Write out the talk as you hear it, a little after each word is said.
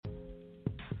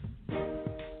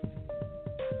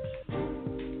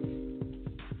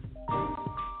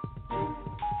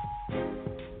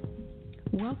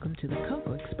welcome to the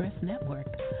Cocoa Express Network.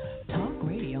 Talk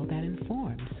radio that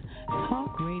informs,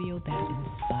 talk radio that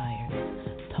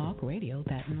inspires, talk radio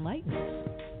that enlightens,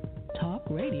 talk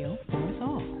radio for us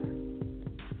all.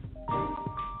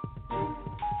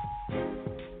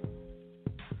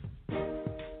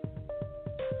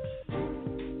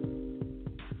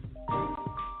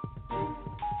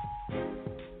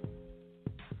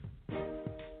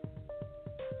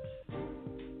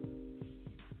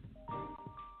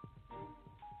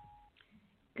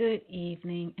 Good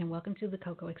evening and welcome to the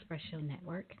Cocoa Express Show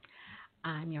Network.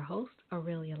 I'm your host,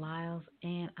 Aurelia Lyles,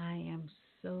 and I am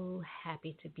so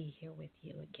happy to be here with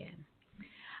you again.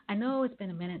 I know it's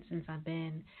been a minute since I've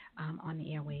been on the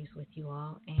airwaves with you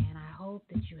all, and I hope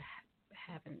that you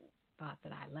haven't thought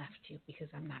that I left you because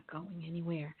I'm not going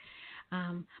anywhere.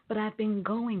 But I've been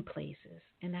going places,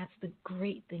 and that's the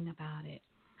great thing about it.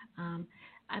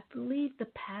 I believe the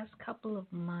past couple of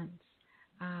months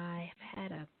I've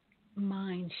had a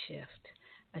mind shift,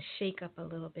 a shake up a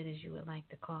little bit, as you would like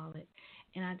to call it.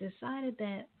 And I decided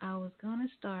that I was going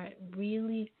to start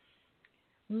really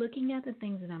looking at the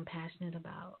things that I'm passionate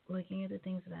about, looking at the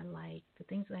things that I like, the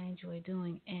things that I enjoy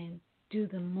doing, and do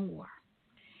them more.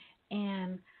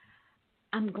 And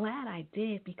I'm glad I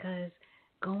did, because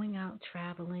going out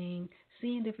traveling,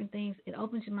 seeing different things, it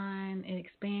opens your mind, it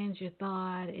expands your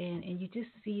thought, and you just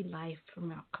see life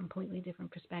from a completely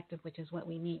different perspective, which is what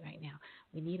we need right now.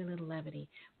 We need a little levity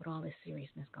with all this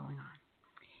seriousness going on.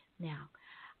 Now,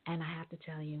 and I have to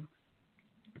tell you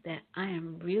that I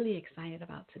am really excited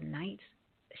about tonight's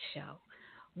show.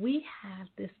 We have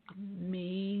this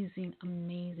amazing,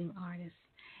 amazing artist,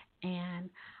 and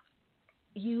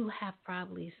you have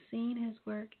probably seen his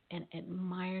work and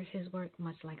admired his work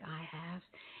much like I have.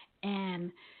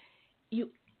 And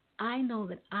I know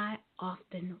that I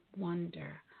often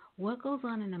wonder what goes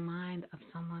on in the mind of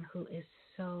someone who is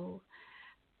so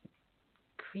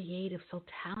creative, so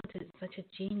talented, such a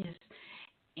genius.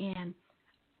 And,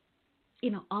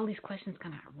 all these questions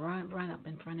kind of run up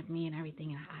in front of me and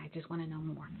everything, and I just want to know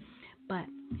more. But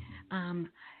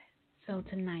so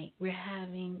tonight we're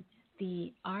having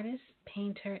the artist,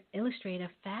 painter, illustrator,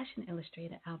 fashion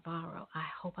illustrator, Alvaro. I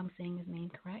hope I'm saying his name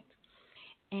correct.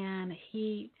 And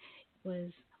he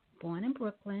was born in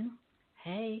Brooklyn.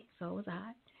 Hey, so was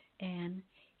I. And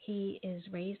he is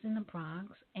raised in the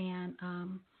Bronx. And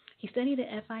he studied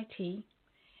at FIT.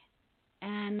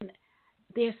 And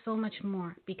there's so much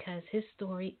more, because his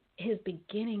story, his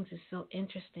beginnings is so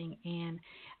interesting. And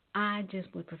I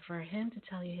just would prefer him to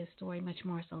tell you his story much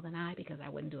more so than I, because I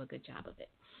wouldn't do a good job of it.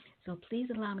 So please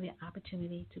allow me the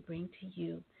opportunity to bring to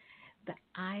you the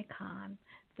icon,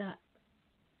 the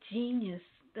genius,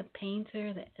 the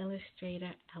painter, the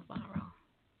illustrator, Alvaro.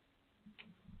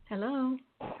 Hello.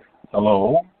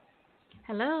 Hello.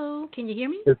 Hello. Can you hear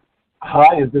me?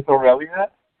 Hi, is this Aurelia?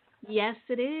 Yes,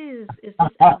 it is. Is this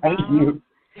Alvaro?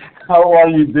 How are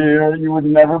you, dear? You would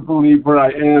never believe where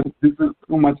I am. This is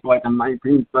too much like a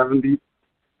 1970s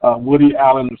Woody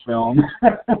Allen film.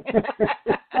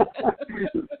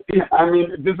 I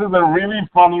mean, this is a really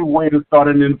funny way to start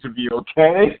an interview,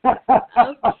 okay?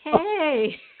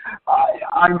 Okay.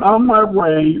 I'm on my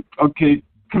way. Okay,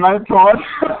 can I talk?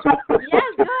 Yes,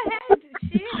 go ahead.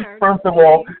 Share. First of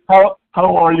all,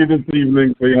 how are you this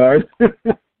evening, sweetheart?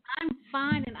 I'm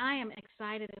fine, and I am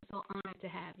excited and so honored to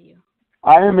have you.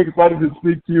 I am excited to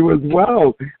speak to you as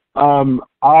well. I'm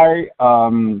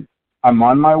on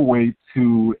my way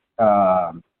to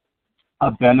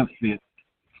a benefit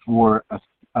for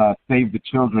Save the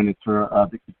Children. It's for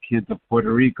the kids of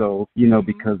Puerto Rico,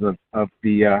 because of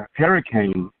the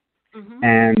hurricane. Mm-hmm.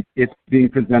 And it's being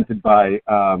presented by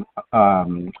a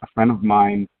friend of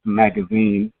mine,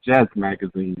 magazine, Jazz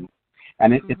Magazine.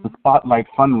 And it's a spotlight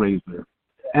fundraiser.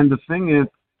 And the thing is,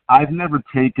 I've never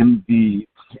taken the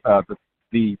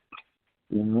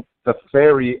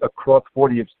ferry across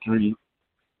 40th Street,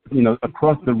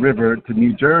 across the river to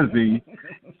New Jersey.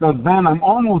 So then I'm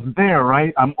almost there,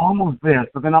 right? I'm almost there.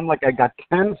 So then I'm like, I got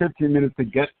 10, 15 minutes to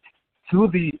get to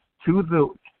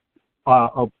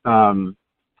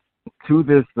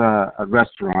this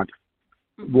restaurant,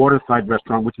 waterside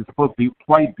restaurant, which is supposed to be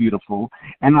quite beautiful.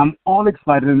 And I'm all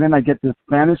excited. And then I get this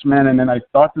Spanish man, and then I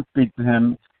start to speak to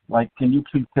him, like, can you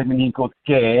please take me? He goes,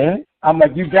 ¿qué? I'm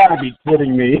like, you got to be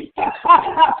kidding me.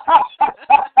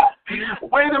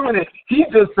 Wait a minute. He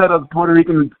just said us Puerto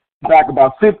Ricans back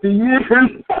about 50 years.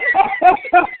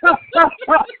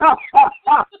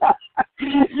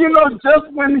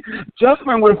 Just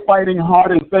when we're fighting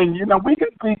hard and saying, we can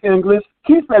speak English,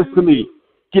 he says to me,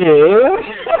 ¿qué?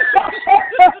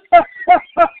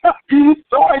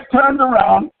 So I turned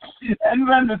around, and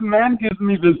then this man gives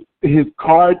me this his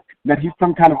card that he's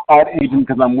some kind of art agent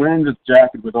because I'm wearing this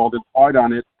jacket with all this art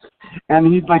on it.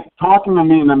 And he's like talking to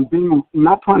me, and I'm being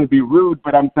not trying to be rude,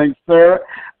 but I'm saying, "Sir,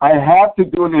 I have to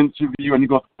do an interview." And he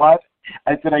goes, "What?"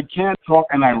 I said, "I can't talk,"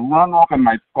 and I run off, and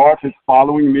my scarf is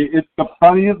following me. It's the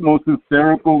funniest, most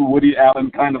hysterical Woody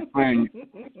Allen kind of thing.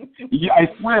 Yeah, I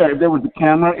swear, if there was a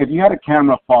camera, if you had a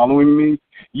camera following me,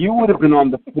 you would have been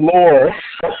on the floor.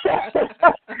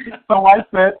 So I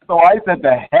said,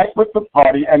 the heck with the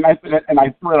party, and I said, and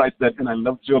I swear I said, and I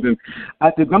love children,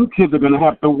 I said, them kids are gonna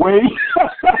have to wait.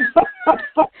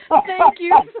 Thank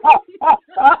you.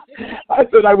 I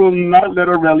said, I will not let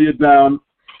Aurelia down.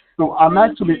 So I'm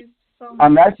Thank actually you so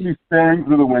I'm much. actually staring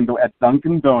through the window at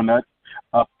Dunkin' Donuts,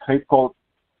 a place called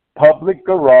Public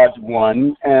Garage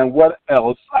One, and what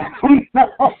else? I don't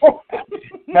know.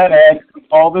 That has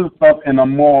all this stuff in a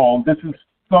mall. This is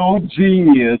so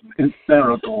genius,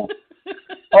 hysterical.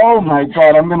 Oh my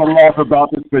God, I'm gonna laugh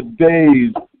about this for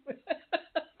days.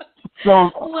 So,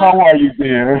 how Well, are you,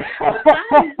 dear?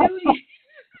 I'm doing.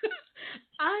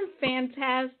 I'm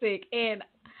fantastic, and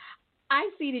I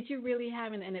see that you're really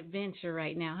having an adventure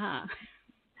right now, huh?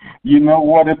 You know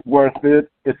what? It's worth it.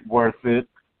 It's worth it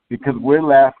because we're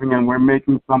laughing and we're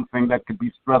making something that could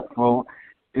be stressful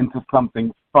into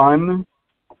something fun,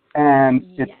 and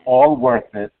it's Yes. all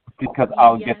worth it because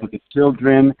I'll get Yes. to the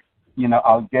children,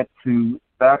 I'll get to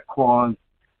that cause,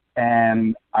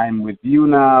 and I'm with you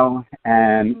now,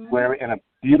 and Hmm. we're in a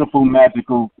beautiful,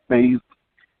 magical space,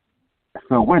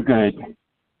 so we're good.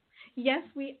 Yes,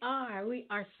 we are. We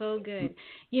are so good.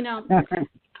 You know,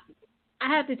 I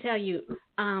have to tell you,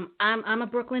 I'm a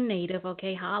Brooklyn native.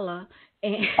 Okay, holla.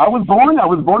 And I was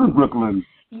born in Brooklyn.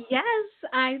 yes,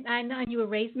 I know you were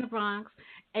raised in the Bronx,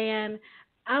 and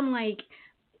I'm like,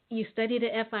 you studied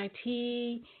at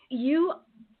FIT. You,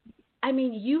 I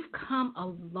mean, you've come a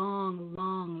long,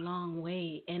 long, long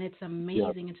way, and it's Yeah,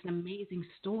 amazing. It's an amazing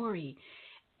story,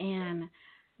 and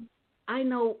I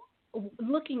know,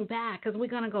 looking back, because we're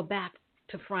gonna go back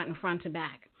to front and front to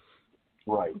back.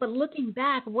 right. But looking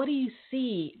back, what do you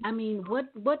see? I mean,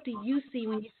 what do you see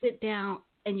when you sit down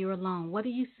and you're alone? What do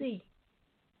you see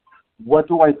What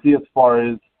do I see as far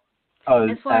as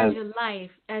far as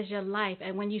as your life,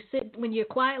 and when you're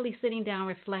quietly sitting down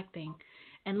reflecting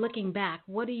and looking back,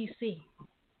 what do you see?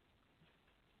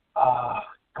 uh,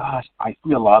 gosh, I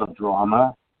see a lot of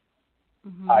drama.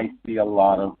 I Mhm. see a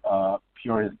lot of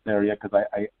pure hysteria because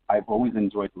I've always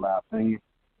enjoyed laughing.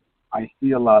 I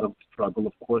see a lot of struggle.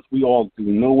 Of course, we all do.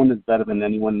 No one is better than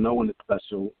anyone. No one is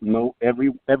special. No,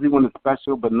 everyone is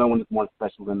special, but no one is more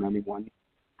special than anyone.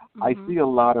 I see Mhm. a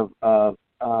lot of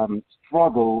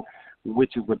struggle,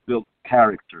 which is what builds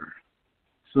character.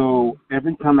 Mm. So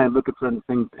every time I look at certain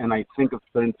things and I think of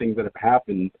certain things that have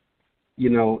happened,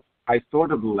 I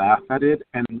sort of laugh at it.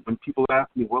 And when people ask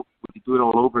me, "What would you do it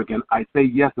all over again?" I say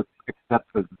yes, except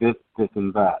for this, this,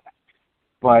 and that.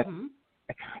 But Mhm.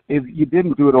 if you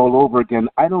didn't do it all over again,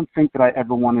 I don't think that I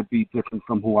ever want to be different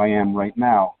from who I am right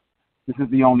now. This is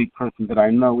the only person that I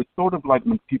know. It's sort of like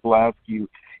when people ask you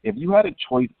if you had a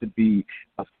choice to be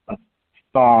a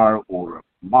star or a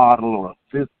model or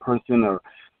this person or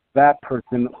that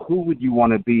person, who would you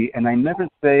want to be? And I never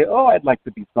say, "Oh, I'd like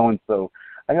to be so and so."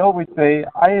 I always say,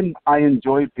 I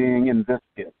enjoy being in this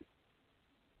kid.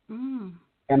 Mm.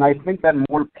 And I think that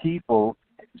more people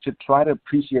should try to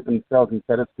appreciate themselves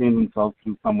instead of seeing themselves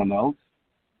through someone else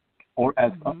or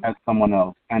Mhm. as someone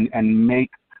else, and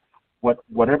make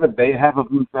whatever they have of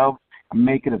themselves,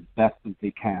 make it as best as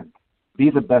they can. Be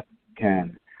the Mm. best you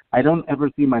can. I don't ever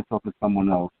see myself as someone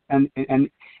else. And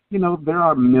there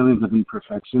are millions of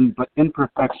imperfections, but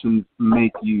imperfections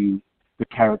make you the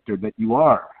character that you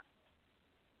are.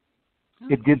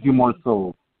 It gives you more Okay.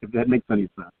 soul, if that makes any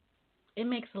sense. It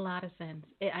makes a lot of sense.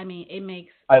 I mean, it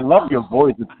makes I love a your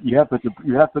whole. voice. You have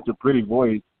such a pretty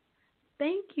voice.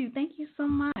 Thank you. Thank you so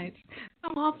much.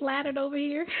 I'm all flattered over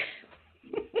here.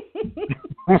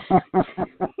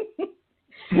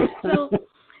 So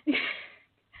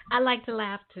I like to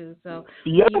laugh too. So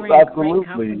Yes, you're in great company.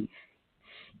 absolutely.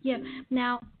 Yeah.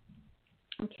 Now,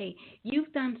 okay,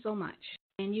 you've done so much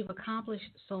and you've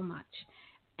accomplished so much.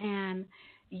 And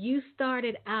you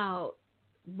started out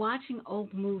watching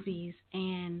old movies,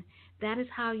 and that is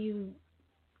how you,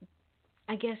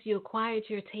 I guess, you acquired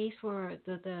your taste for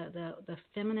the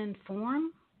feminine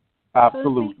form, so to speak.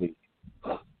 Absolutely.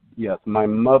 Yes, my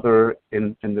mother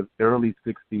in the early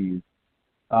 60s,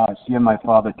 she and my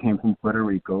father came from Puerto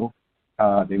Rico.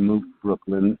 They moved Mhm. to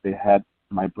Brooklyn. They had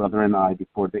my brother and I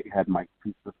before they had my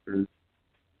two sisters.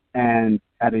 And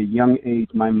at a young age,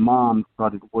 my mom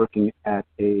started working at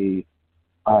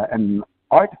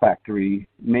art factory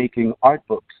making art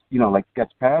books, like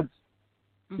sketch pads,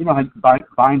 Mhm. like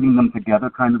binding them together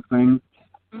kind of thing.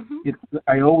 Mhm. It's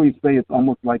I always say it's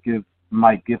almost like if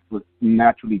my gift was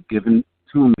naturally given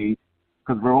to me,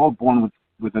 because we're all born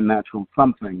with a natural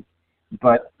something,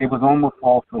 but it was almost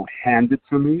also handed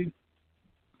to me.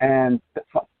 And to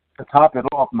top it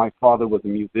off, my father was a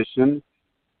musician.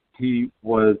 He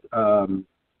was a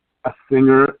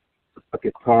singer, a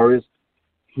guitarist.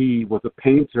 He was a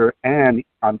painter, and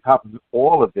on top of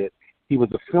all of it, he was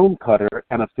a film cutter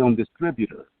and a film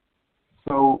distributor.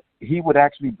 So he would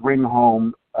actually bring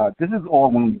home. This is all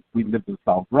when we lived in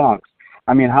South Bronx.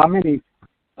 I mean, how many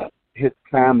his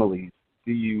families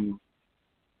do you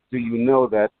know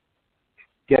that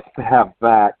gets to have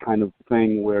that kind of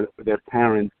thing where their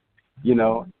parents,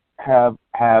 have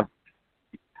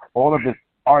all of this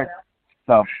art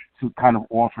stuff to kind of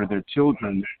offer their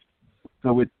children.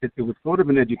 So it was sort of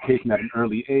an education at an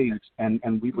early age, and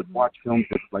we would Mhm. watch films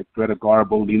like Greta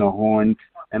Garbo, Lena Horne,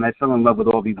 and I fell in love with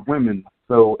all these women.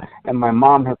 So, and my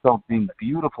mom herself being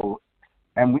beautiful,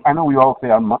 and I know we all say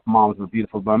our moms were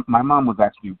beautiful, but my mom was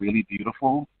actually really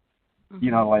beautiful.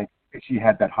 Mhm. Like she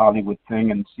had that Hollywood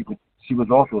thing, and she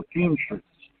was also a seamstress.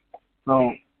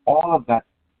 So all of that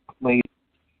played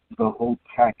the whole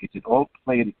package. It all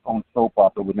played its own soap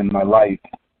opera within my life,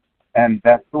 and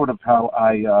that's sort of how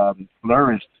I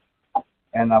flourished,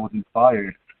 and I was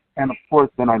inspired. And of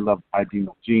course, then I loved I Dream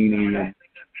of Jeannie and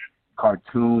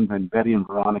cartoons and Betty and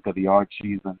Veronica, the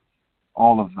Archies, and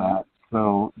all of Mhm. that.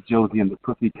 So Josie and the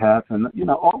Pussycats, and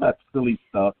all that silly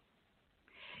stuff.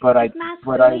 But I, It's not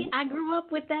but I, silly. I grew up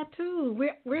with that too.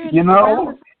 We're you around the know,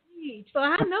 same age, so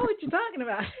I know what you're talking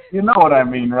about. you know what I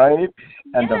mean, right?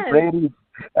 And the Yes.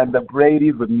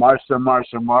 Brady's, with Marsha,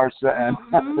 and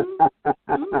Mhm.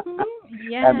 Mhm.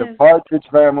 and the Yes. Partridge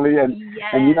Family, and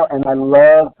Yes. and I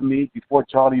loved me before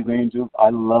Charlie's Angels. I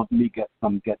loved me get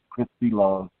Crispy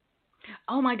Love.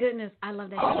 Oh my goodness, I love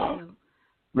that show too. Oh my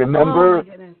Remember?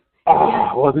 goodness.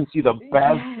 Yes. Oh, wasn't she the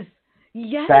best? Yes.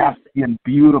 Yes. Sassy and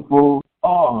beautiful.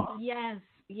 Oh, Yes.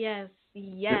 Yes. it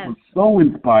Yes. was so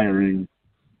inspiring.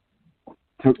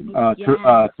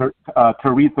 Yes.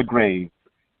 Teresa Gray.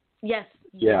 Yes.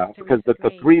 Yes. Yeah, because Teresa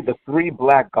Gray. the three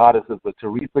black goddesses were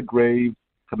Teresa Gray,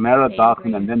 Tamara Pam Dawson,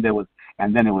 Grier.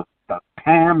 and then it was the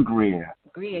Pam Grier.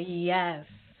 Grier. Yes.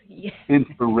 Yes.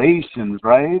 Inspirations,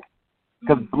 right?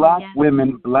 Because Mhm.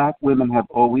 Yes. black women have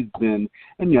always been,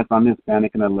 and yes, I'm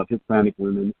Hispanic and I love Hispanic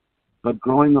women, but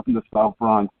growing up in the South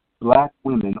Bronx, black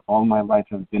women all my life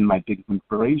have been my biggest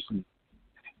inspiration.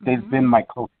 They've been Mhm. my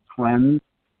close friends,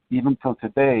 even till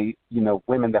today.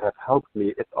 Women that have helped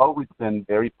me. It's always been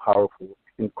very powerful,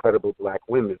 incredible black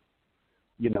women.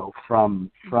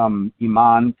 From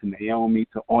Iman to Naomi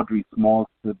to Audrey Smalls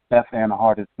to Beth Ann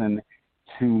Hardison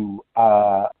to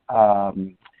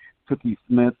Tookie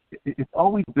Smith. It's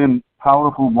always been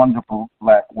powerful, wonderful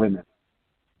black women,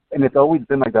 and it's always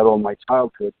been like that all my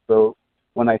childhood. So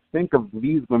when I think of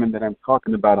these women that I'm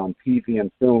talking about on TV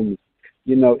and films,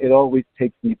 it always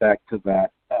takes me back to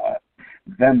that,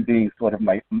 them being sort of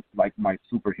like my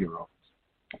superheroes.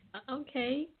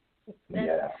 Okay. That's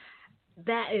Yeah.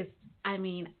 that is. I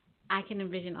mean, I can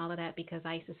envision all of that because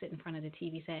I used to sit in front of the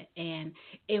TV set, and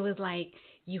it was like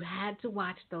you had to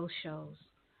watch those shows,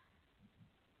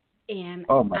 and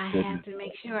Oh my I had goodness. to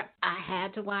make sure I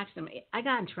had to watch them. I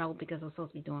got in trouble because I was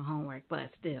supposed to be doing homework,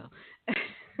 but still,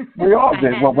 We all I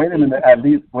did. had Well, to wait a see minute. At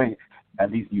least wait.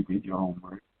 At least you did your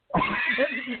homework.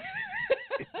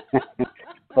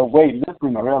 But wait,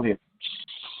 listen earlier.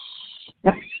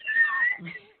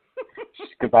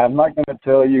 Because I'm not going to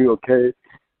tell you, okay?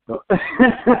 So I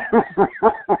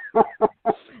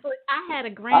had a I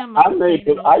grandmother made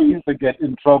standing it. I over. used to get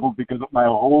in trouble because my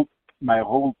whole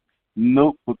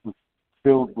notebook was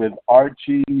filled with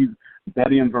Archie's,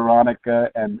 Betty and Veronica,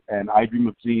 and I Dream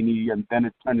of Jeannie, and then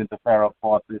it turned into Farrah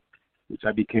Fawcett, which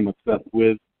I became obsessed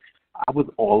with. I was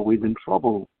always in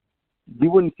trouble.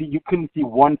 You couldn't see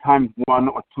 1 times 1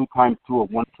 or 2 times 2 or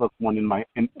 1 plus 1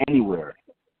 in anywhere.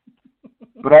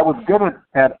 But I was good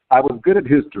at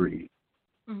history.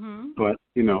 Mhm. But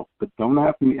don't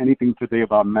ask me anything today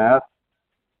about math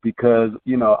because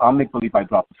I'll make believe I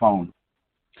dropped the phone.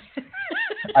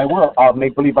 I will. I'll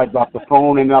make believe I dropped the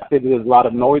phone, and I'll say there's a lot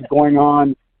of noise going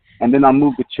on, and then I'll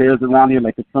move the chairs around here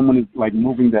like if someone is like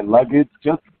moving their luggage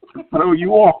just to throw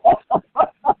you off.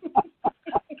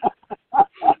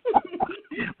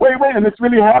 Wait, and it's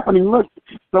really happening. Look,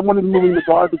 someone is moving the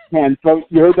garbage can. So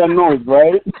you heard that noise,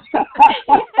 right?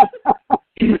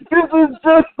 This is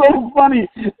just so funny.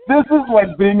 This is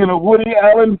like being in a Woody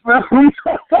Allen film.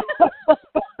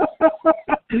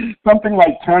 something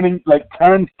like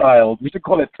turnstiles. We should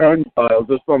call it turnstiles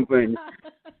or something.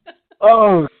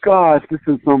 Oh gosh, this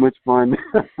is so much fun.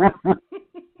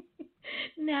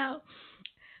 Now,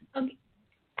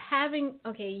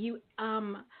 okay, you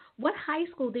what high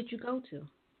school did you go to?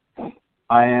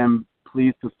 I am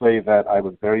pleased to say that I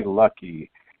was very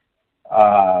lucky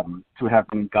to have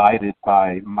been guided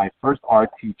by my first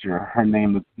art teacher. Her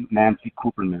name was Nancy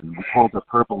Cooperman. We called her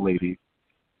Purple Lady,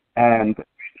 and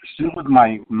she was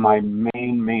my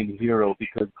main hero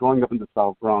because growing up in the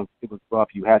South Bronx, it was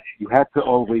rough. You had to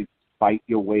always fight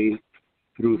your way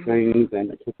through things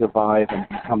and to survive and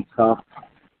become tough.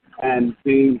 And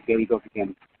there he goes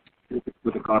again with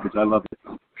the garbage. I love it.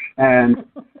 And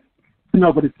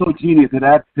but it's so genius. It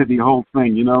adds to the whole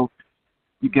thing. You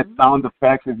get sound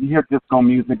effects. If you hear disco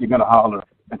music, you're gonna holler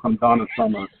and some Donna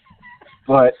Summer.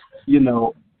 But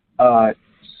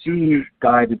she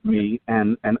guided me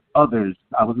and others.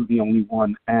 I wasn't the only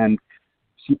one, and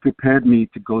she prepared me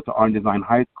to go to Art and Design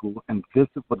High School. And this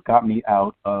is what got me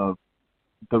out of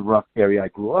the rough area I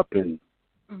grew up in.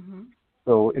 Mm-hmm.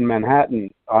 So in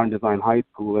Manhattan, Art and Design High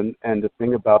School, and the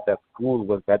thing about that school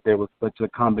was that there was such a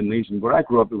combination. Where I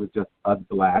grew up, it was just us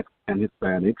blacks and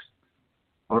Hispanics,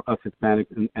 or us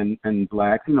Hispanics and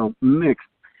blacks, mixed.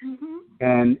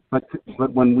 Mm-hmm. But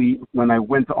when I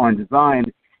went to Art and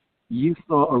Design, you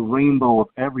saw a rainbow of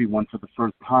everyone for the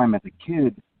first time as a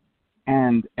kid,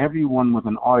 and everyone was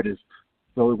an artist.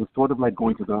 So it was sort of like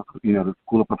going to the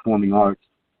School of Performing Arts,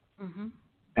 Mm-hmm.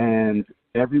 and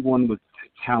everyone was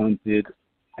talented,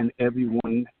 and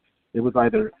everyone, it was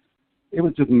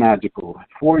just magical.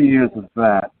 4 years of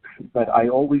that, but I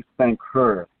always thank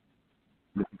her,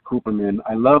 Mrs. Cooperman.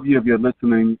 I love you if you're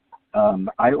listening.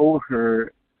 I owe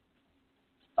her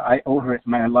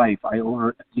my life. I owe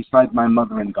her, besides my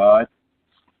mother and God,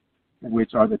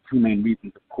 which are the two main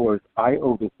reasons, of course. I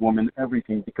owe this woman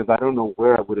everything because I don't know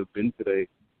where I would have been today.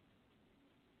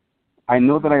 I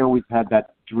know that I always had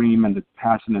that dream and the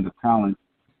passion and the talent,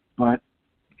 but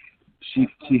she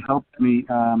helped me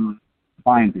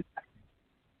find it.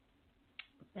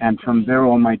 And from there,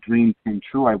 all my dreams came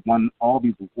true. I won all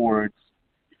these awards,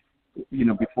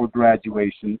 before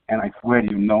graduation, and I swear to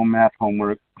you, no math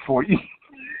homework for you.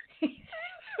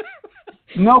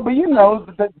 No, but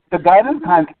the guidance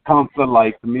counselor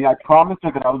liked me. I promised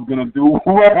her that I was going to do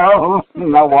well.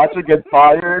 And I watch her get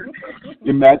fired.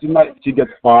 Imagine that she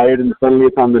gets fired and suddenly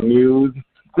it's on the news.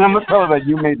 And I'm going to tell her that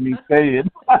you made me say it.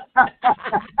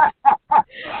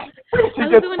 She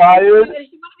gets fired.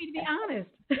 She wanted me to be honest.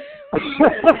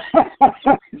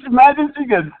 Imagine she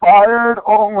gets fired.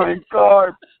 Oh my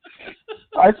God.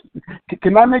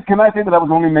 Can I say that I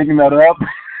was only making that up?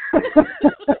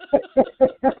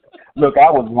 Look,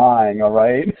 I was lying, all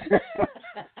right?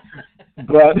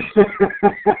 but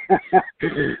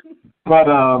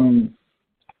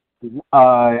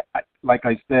like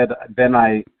I said, then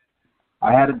I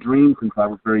had a dream since I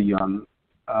was very young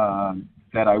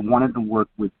that I wanted to work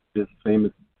with this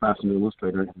famous fashion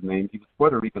illustrator. His name, he was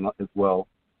Puerto Rican as well.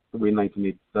 In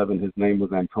 1987, his name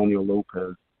was Antonio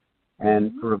Lopez.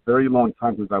 And for a very long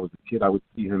time, since I was a kid, I would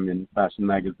see him in fashion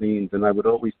magazines, and I would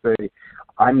always say,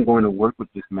 I'm going to work with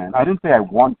this man. I didn't say I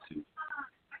want to.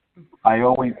 I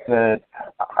always said,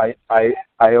 I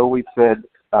always said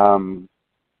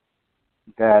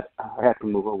that I have to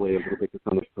move away a little bit because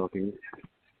someone's talking.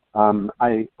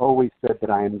 I always said that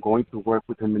I am going to work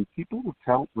with him, and people would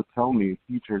tell me,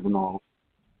 teachers and all,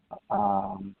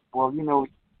 well,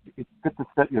 it's good to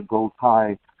set your goals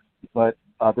high, but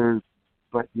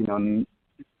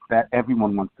that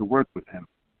everyone wants to work with him.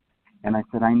 And I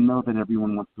said, I know that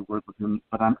everyone wants to work with him,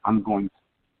 but I'm going to.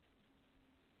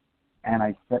 And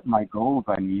I set my goals.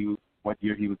 I knew what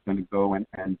year he was going to go and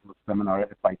do a seminar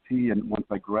at FIT. And once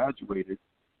I graduated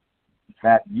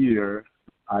that year,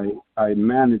 I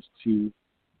managed to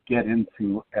get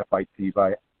into FIT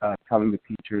by telling the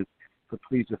teachers to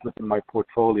please just look at my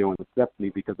portfolio and accept me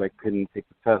because I couldn't take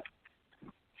the test.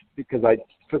 Because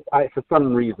for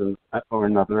some reason or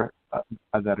another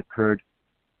that occurred,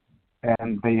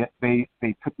 and they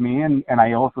took me in, and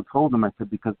I also told them, I said,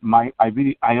 because I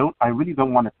really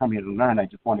don't want to come here to learn. I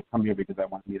just want to come here because I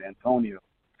want to meet Antonio.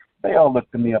 They all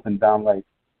looked at me up and down like,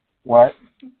 what?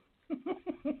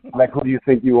 Like, who do you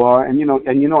think you are? And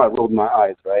I rolled my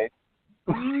eyes, right?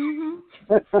 Mm-hmm.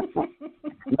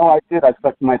 No, I did. I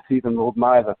sucked my teeth and rolled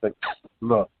my eyes. I said,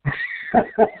 look.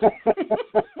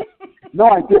 No,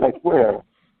 I did. I swear.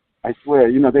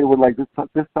 They were like, this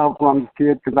South Bronx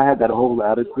kid, because I had that whole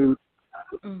attitude.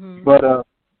 Mm-hmm. But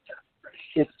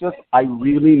it's just, I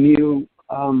really knew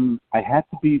I had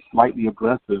to be slightly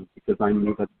aggressive because I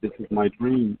knew that this is my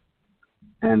dream.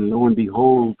 And lo and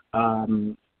behold,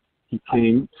 He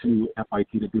came to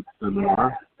FIT to do the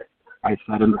seminar. I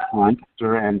sat in the front,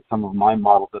 and some of my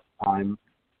models at the time,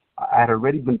 I had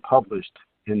already been published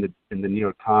in the New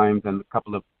York Times and a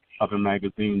couple of other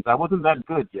magazines. I wasn't that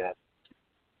good yet,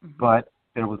 but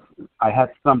I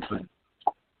had something,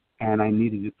 and I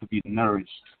needed it to be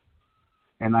nourished.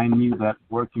 And I knew that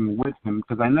working with him,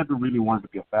 because I never really wanted to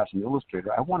be a fashion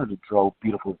illustrator. I wanted to draw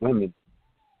beautiful women.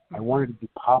 I wanted to do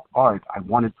pop art. I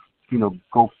wanted to,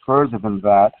 go further than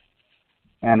that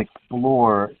and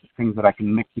explore things that I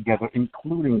can mix together,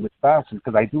 including with fashion,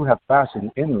 because I do have fashion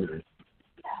in me.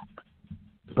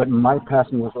 But my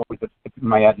passion was always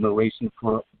my admiration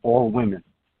for all women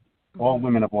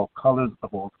of all colors,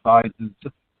 of all sizes,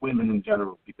 just women in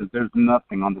general, because there's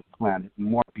nothing on this planet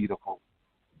more beautiful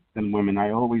than women.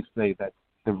 I always say that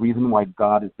the reason why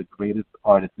God is the greatest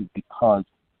artist is because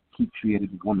he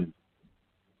created women.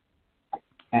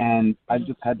 And I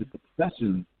just had this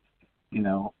obsession,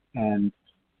 and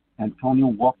Antonio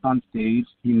walked on stage,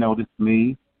 he noticed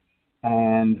me,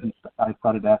 and I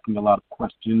started asking a lot of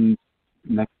questions.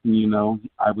 Next thing you know,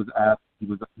 he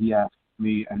asked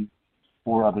me and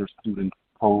 4 other students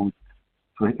posed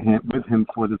with him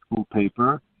for the school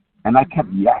paper, and I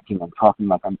kept yakking and talking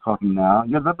like I'm talking now,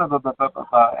 and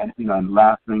and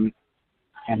laughing,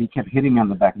 and he kept hitting me on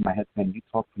the back of my head saying, "You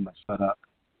talk too much, shut up."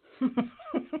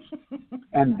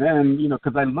 And then,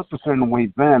 because I looked a certain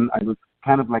way then, I was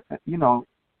kind of like that,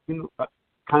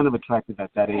 kind of attractive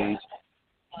at that age.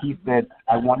 He said,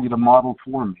 "I want you to model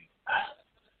for me."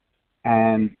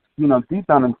 And, deep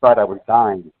down inside, I was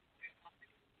dying.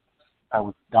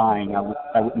 My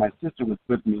sister was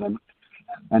with me,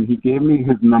 and he gave me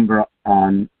his number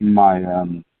on my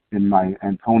in my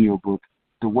Antonio book.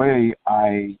 The way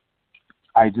I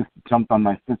just jumped on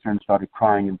my sister and started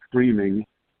crying and screaming,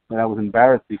 but I was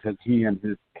embarrassed because he and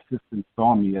his assistant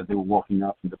saw me as they were walking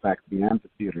out from the back of the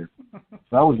amphitheater.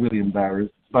 So I was really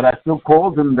embarrassed. But I still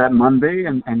called him that Monday,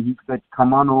 and he said,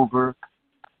 "Come on over."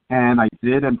 And I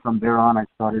did, and from there on, I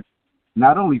started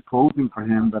not only posing for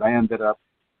him, but I ended up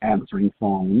answering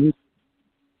phones,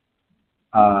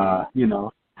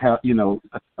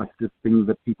 assisting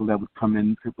the people that would come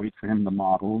in to wait for him, the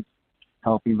models,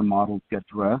 helping the models get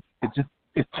dressed.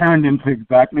 It turned into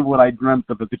exactly what I dreamt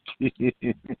of as a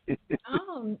kid.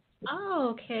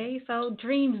 Okay. So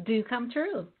dreams do come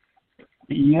true.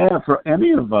 Yeah, for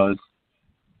any of us,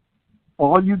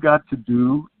 all you got to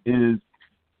do is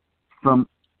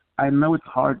I know it's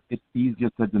hard, it's easier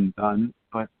said than done,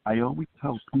 but I always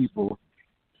tell people,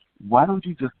 why don't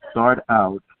you just start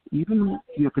out, even,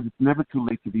 because it's never too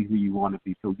late to be who you want to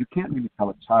be. So you can't really tell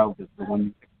a child this, but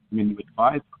when you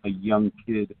advise a young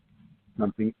kid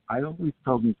something, I always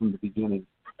tell them from the beginning,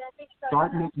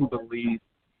 start making believe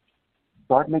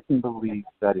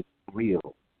that it's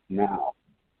real now.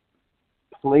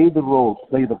 Play the role,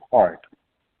 play the part.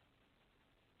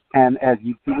 And as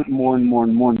you do it more and more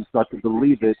and more, and you start to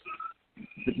believe it,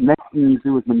 the next thing you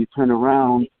do is when you turn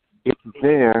around, it's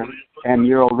there, and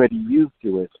you're already used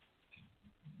to it.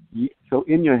 So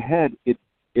in your head, it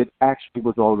actually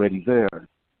was already there.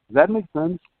 Does that make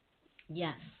sense?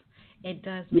 Yes, it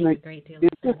does make a great deal of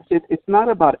sense. It's not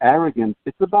about arrogance.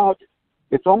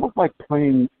 It's almost like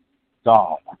playing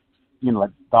doll.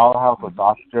 Like dollhouse or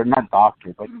doctor, not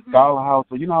doctor, but dollhouse.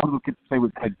 Or how little kids play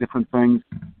with like different things.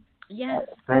 Yes.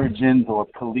 Surgeons or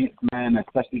policemen,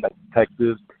 especially like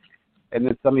detectives, and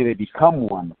then suddenly they become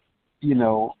one.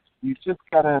 You just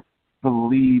gotta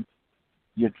believe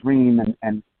your dream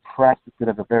and practice it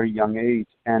at a very young age,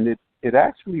 and it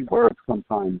actually works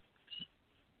sometimes.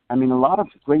 I mean, a lot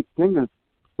of great singers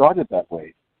started that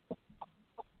way.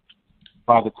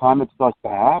 By the time it starts to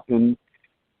happen,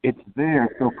 it's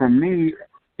there. So for me,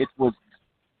 it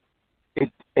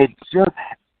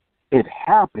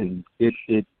happened.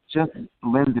 It just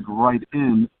blended right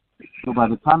in. So by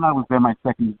the time I was there my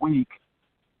second week,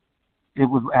 it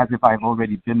was as if I've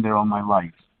already been there all my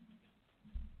life.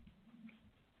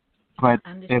 But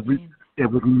it was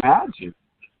magic.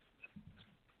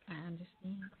 I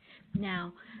understand.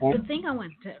 Now, the thing I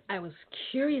was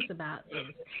curious about is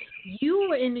you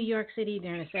were in New York City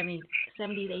during the 70s,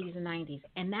 80s, and 90s,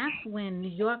 and that's when New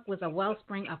York was a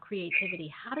wellspring of creativity.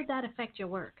 How did that affect your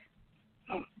work?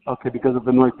 Okay, because of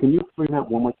the noise. Can you explain that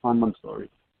one more time? I'm sorry.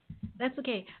 That's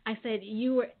okay. I said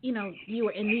you were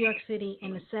in New York City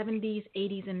in the 70s,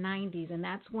 80s, and 90s, and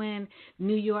that's when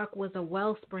New York was a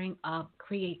wellspring of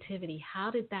creativity.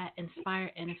 How did that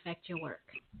inspire and affect your work?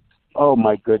 Oh,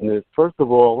 my goodness. First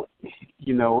of all,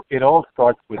 it all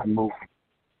starts with movie.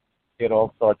 It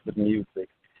all starts with music.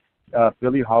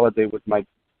 Billie Holiday was my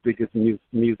biggest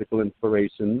musical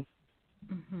inspiration.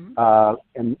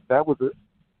 And that was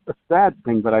a sad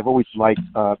thing, but I've always liked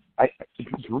the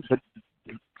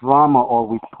drama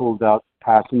always pulled out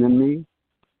passion in me.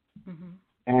 Mhm.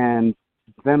 And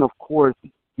then, of course,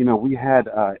 we had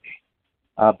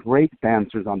break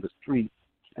dancers on the street,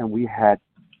 and we had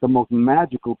the most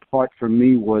magical part for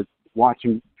me was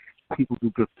watching people do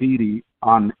graffiti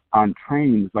on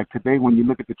trains. Like today, when you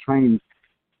look at the trains,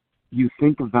 you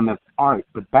think of them as art,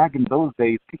 but back in those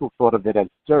days, people thought of it as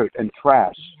dirt and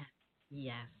trash. Yes.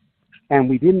 Yes. And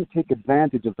we didn't take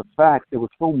advantage of the fact there was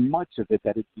so much of it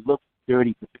that it looked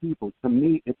dirty to people. To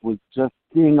me, it was just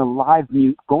seeing a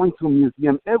going to a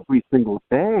museum every single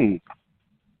day.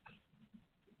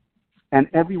 And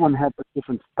everyone had a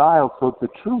different style. So the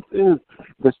truth is,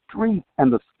 the streets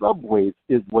and the subways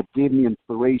is what gave me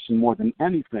inspiration more than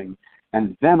anything.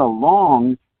 And then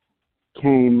along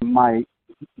came my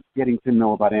getting to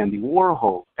know about Andy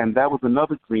Warhol. And that was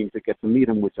another dream to get to meet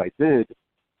him, which I did.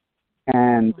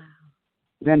 And Wow.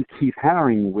 then Keith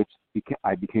Haring, which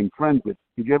I became friends with.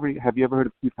 Have you ever heard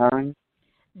of Keith Haring?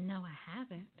 No, I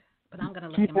haven't, but I'm gonna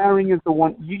look Keith him up. Haring is the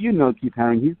one, you know Keith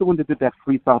Haring. He's the one that did that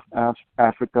Free South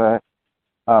Africa.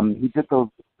 He did those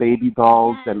baby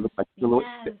dolls that Yes. look like silhouettes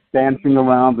Yes. dancing Yes.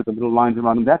 around with the little lines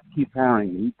around them. That's Keith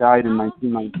Haring. He died in Okay.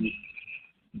 1990.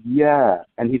 Yeah,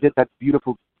 and he did that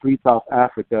beautiful Free South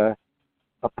Africa,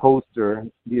 a poster,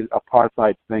 the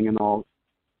apartheid thing and all.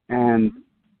 And Mhm.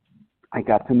 I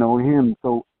got to know him.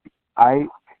 So I,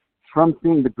 from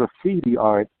seeing the graffiti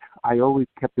art, I always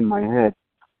kept in my head,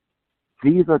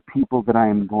 these are people that I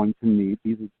am going to meet.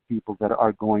 These are people that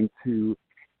are going to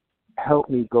help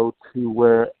me go to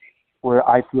where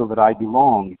I feel that I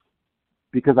belong.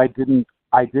 Because I didn't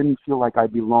feel like I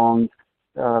belonged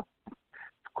uh,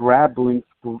 grappling,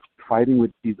 fighting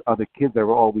with these other kids that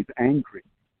were always angry.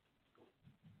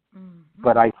 Mhm.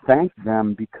 But I thank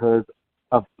them because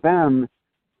of them.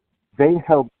 They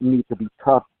helped me to be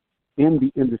tough in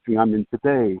the industry I'm in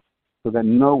today, so that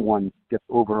no one gets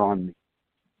over on me.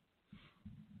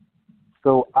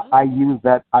 So I Okay. use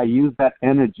that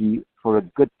energy for a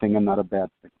good thing and not a bad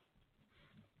thing.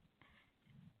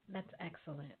 That's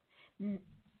excellent. N-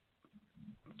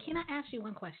 Can I ask you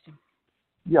one question?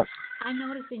 Yes. I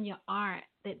notice in your art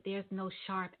that there's no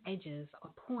sharp edges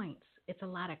or points. It's a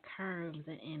lot of curves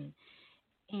and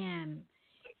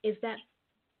is that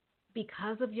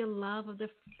because of your love of the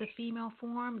female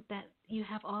form that you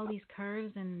have all these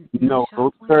curves and no No, sharp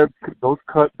points?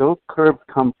 those curves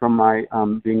come from my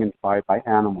being inspired by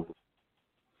animals.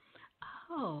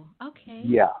 Oh, okay.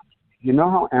 Yeah. You know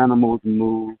how animals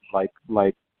move like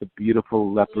the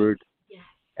beautiful Yes. leopard Yes.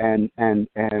 and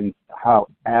how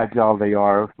agile they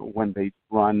are when they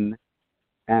run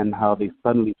and how they Mhm.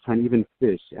 suddenly turn, even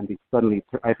fish, and they suddenly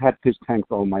turn. I've had fish tanks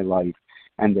all my life,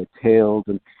 and their tails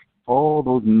and all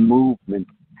those movements.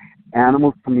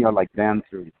 Animals to me are like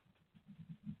dancers,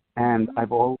 and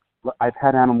Mhm. I've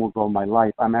had animals all my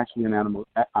life. I'm actually an animal.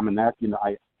 I'm an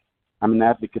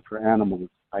advocate for animals.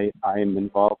 I am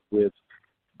involved with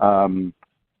um,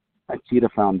 a Cheetah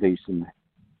Foundation,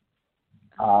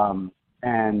 Okay.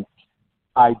 and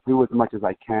I do as much as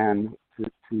I can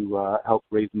to help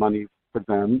raise money for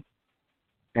them.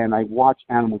 And I watch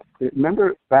animals.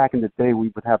 Remember back in the day, we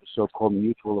would have a show called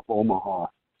Mutual of Omaha.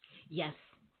 Yes.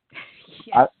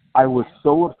 Yes. I I was Yes.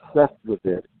 so obsessed with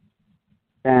it,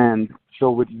 and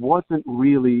so it wasn't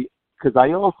really because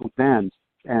I also danced,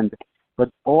 and but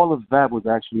all of that was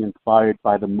actually inspired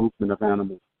by the movement of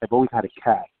animals. I've always had a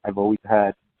cat. I've always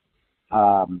had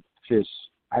fish.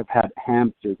 I've had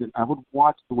hamsters, and I would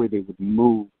watch the way they would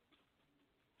move,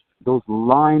 those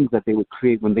lines that they would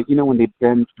create when when they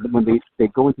bend, when they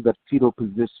go into that fetal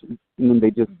position, and then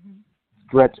they just Mhm.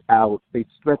 stretch out. They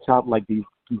stretch out like these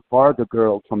Varga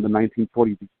girls from the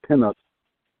 1940s, these pinups.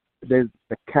 There's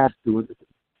the cats do it. It's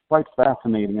quite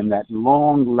fascinating, and that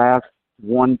long last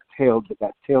one tail,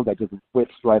 that tail that just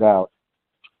whips right out.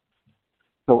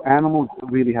 So animals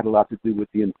really had a lot to do with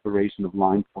the inspiration of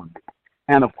line forming,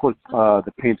 and of course Oh,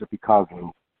 the painter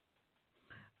Picasso.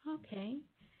 okay.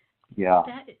 Yeah,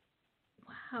 That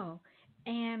wow.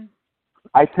 And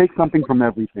I take something what? from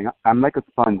everything. I'm like a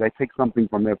sponge. I take something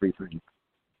from everything.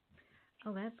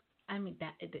 Oh, that's. I mean,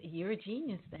 you're a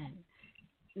genius then.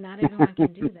 Not everyone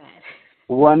can do that.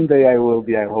 One day I will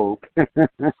be, I hope.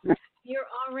 You're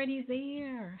already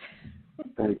there.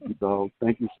 Thank you, though.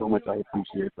 Thank you so much. You're I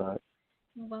appreciate that.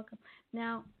 welcome.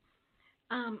 Now,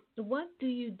 what do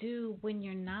you do when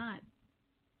you're not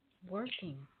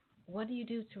working? What do you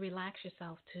do to relax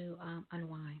yourself to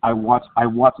unwind? I watch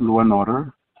Law and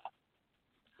Order.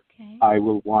 Okay. I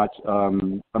will watch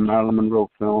a Marilyn Monroe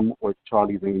film or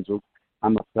Charlie's Angels.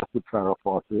 I'm obsessed with Farrah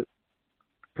Fawcett.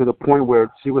 to the point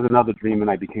where she was another dream and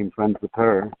I became friends with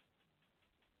her.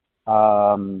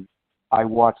 I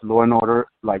watched Law and Order,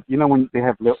 like, you know, when they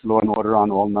have Law and Order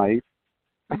on all night,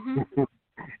 Mhm.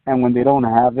 and when they don't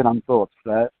have it, I'm so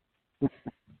upset.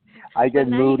 I But get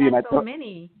now you moody, got and I so thought,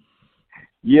 many.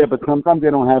 yeah, but sometimes they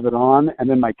don't have it on, and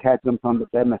then my cat jumps on the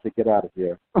bed, and I say, get out of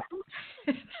here.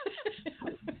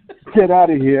 Get out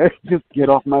of here. Just get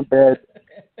off my bed.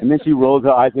 And then she rolls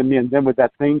her eyes at me, and then with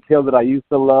that same tail that I used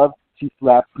to love, she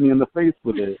slaps me in the face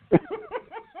with it.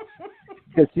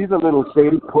 Because she's a little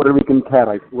shady Puerto Rican cat,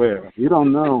 I swear. You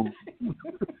don't know.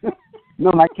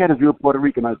 No, my cat is real Puerto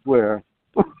Rican, I swear.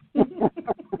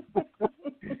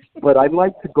 But I'd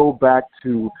like to go back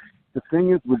to, the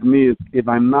thing is with me is if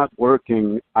I'm not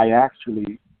working, I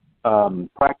actually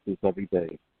practice every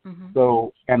day. Mhm.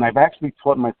 So, and I've actually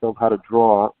taught myself how to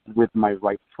draw with my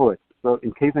right foot. So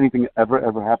in case anything ever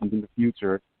happens in the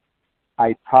future,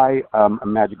 I tie a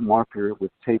magic marker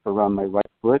with tape around my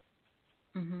right foot,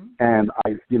 Mhm. and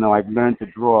I've learned to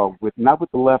draw with, not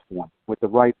with the left one, with the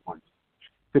right one,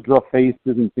 to draw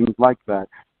faces and things like that.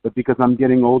 But because I'm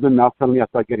getting older now, suddenly I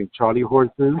start getting Charlie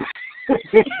horses.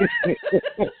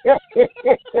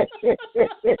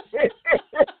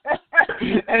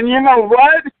 And you know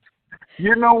what?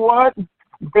 You know what?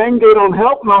 Bang, they don't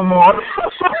help no more.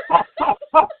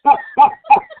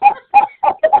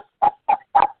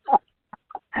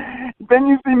 Then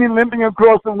you see me limping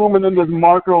across the room, and then there's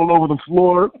marker all over the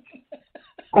floor.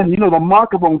 And, the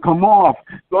marker won't come off.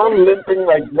 So I'm limping,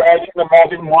 like, dragging the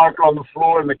magic marker on the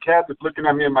floor, and the cat is looking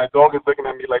at me, and my dog is looking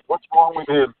at me like, what's wrong with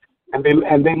him? And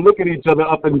they look at each other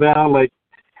up and down, like,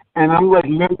 and I'm, like,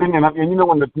 limping, and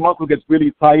when the muscle gets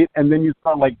really tight, and then you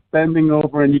start, like, bending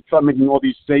over, and you start making all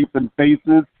these shapes and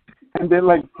faces, and they're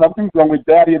like, something's wrong with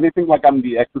Daddy, and they think, like, I'm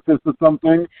the exorcist or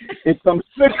something. It's some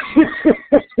sick...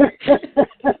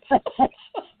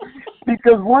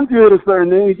 Because once you hit a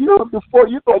certain age, before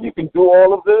you thought you can do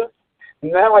all of this,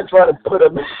 now I try to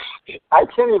I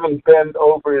can't even bend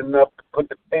over enough to put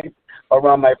the tape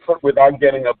around my foot without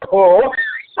getting a pull.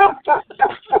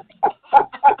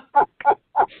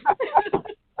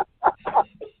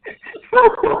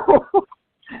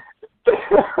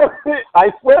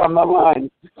 I swear I'm not lying.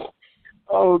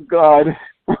 Oh, God.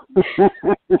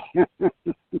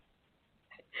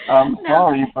 I'm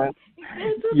sorry, but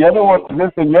you're the one.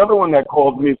 Listen, you're the one that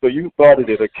called me, so you started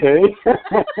it, okay?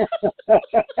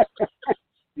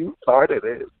 You started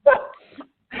it.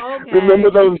 Okay.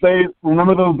 Remember those days?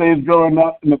 Remember those days growing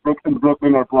up in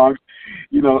Brooklyn or Bronx?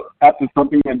 After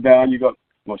something went down, you go,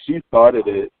 "Well, she started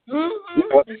it."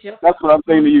 Mm-hmm. That's what I'm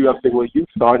saying to you. I say, "Well, you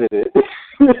started it."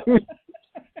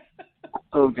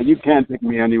 Okay, you can't take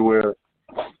me anywhere.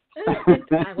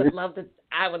 I would love to.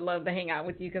 I would love to hang out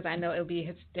with you because I know it'll be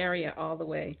hysteria all the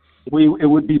way. It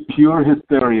would be pure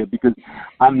hysteria because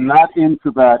I'm not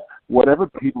into that. Whatever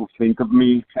people think of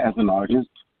me as an artist,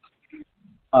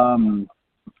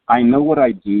 I know what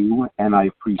I do and I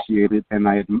appreciate it, and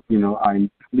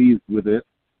I'm pleased with it,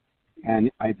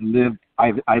 and I've lived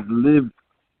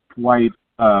quite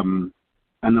an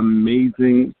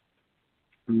amazing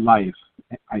life.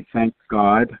 I thank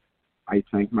God. I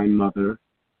thank my mother.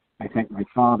 I thank my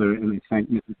father, and I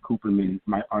thank Mrs. Cooperman,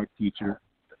 my art teacher.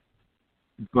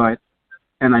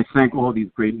 And I thank all these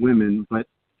great women, but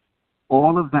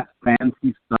all of that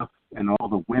fancy stuff and all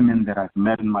the women that I've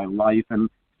met in my life and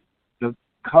the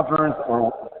covers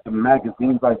or the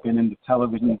magazines I've been in, the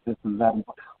television, this and that, and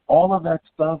all of that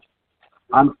stuff,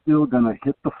 I'm still going to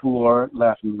hit the floor,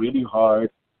 laughing really hard,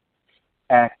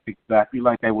 act exactly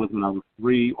like I was when I was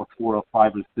 3 or 4 or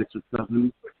 5 or 6 or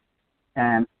 7,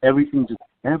 and everything just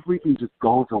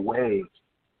goes away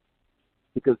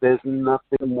because there's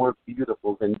nothing more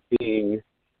beautiful than being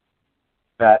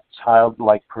that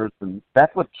childlike person.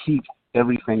 That's what keeps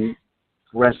everything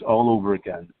fresh all over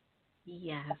again.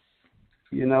 Yes.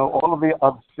 All of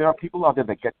there are people out there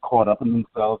that get caught up in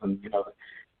themselves,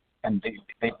 and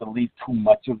they believe too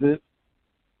much of it.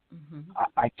 Mm-hmm.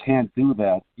 I can't do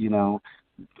that.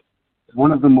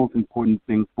 One of the most important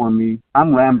things for me,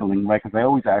 I'm rambling, right? Because I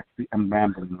always actually am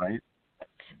rambling, right?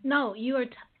 No, you are.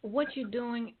 What you're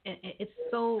doing, it's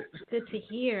so good to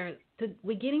hear.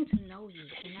 We're getting to know you,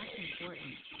 and that's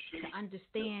important to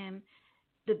understand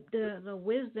the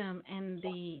wisdom and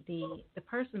the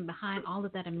person behind all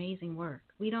of that amazing work.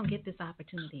 We don't get this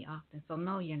opportunity often, so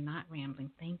no, you're not rambling.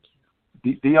 Thank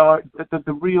The art,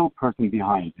 the real person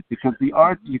behind it, because the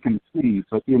art you can see,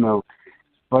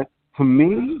 but to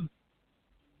me,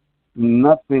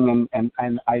 nothing, and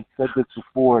I've said this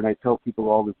before, and I tell people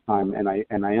all this time, and I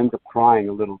end up crying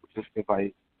a little bit if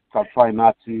I try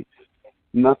not to.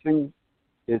 Nothing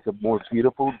is a more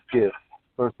beautiful gift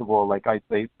first of all, like I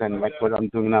say, then like what I'm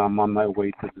doing now, I'm on my way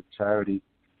to the charity.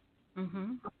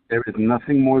 Mhm. There is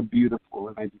nothing more beautiful,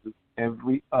 and I do this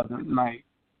every other night,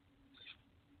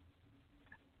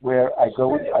 where I go,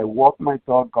 I walk my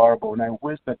dog Garbo, and I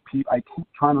wish that I keep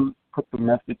trying to put the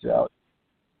message out.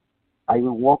 I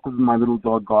will walk with my little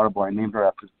dog Garbo. I named her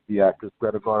after the actress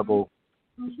Greta Garbo,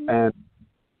 Mhm.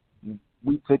 and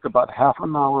we take about half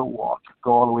an hour walk,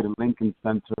 go all the way to Lincoln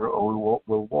Center, or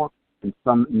we'll walk in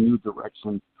some new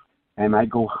direction, and I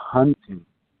go hunting,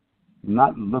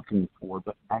 not looking for,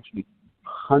 but actually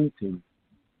hunting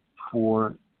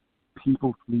for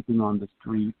people sleeping on the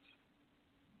streets,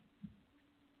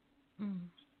 Mm.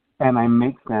 and I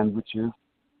make sandwiches.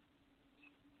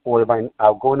 Or if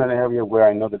I'll go in an area where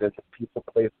I know that there's a pizza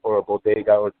place or a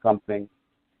bodega or something,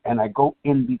 and I go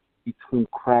in between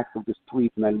cracks of the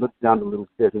streets, and I look down the little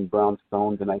stairs and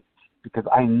brownstones, because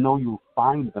I know you'll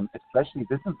find them. Especially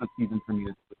this is the season for me.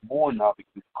 It's more now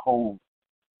because it's cold.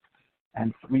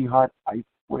 And sweetheart, I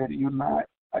swear to you not,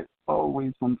 I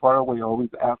always, from far away,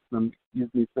 always ask them,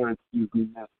 excuse me, sir, excuse me,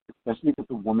 miss. Especially if it's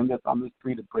a woman that's on the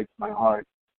street, it breaks my heart.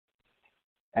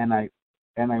 And I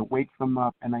wake them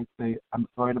up and I say, I'm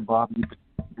sorry to bother you, but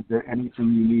is there anything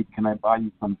you need? Can I buy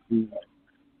you some food?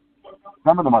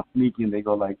 Some of them are sneaky and they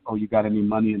go like, oh, you got any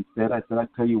money instead? I said, I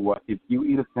tell you what, if you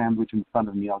eat a sandwich in front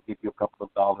of me, I'll give you a couple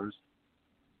of dollars.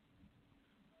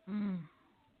 Mm.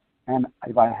 And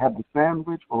if I have the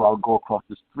sandwich, or I'll go across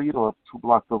the street or 2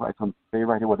 blocks over, I can stay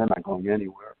right here. Well, they're not going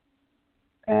anywhere.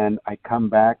 And I come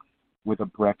back with a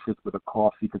breakfast, with a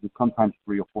coffee, because it's sometimes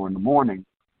 3 or 4 in the morning,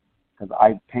 because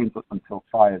I paint until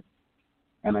 5,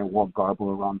 and I walk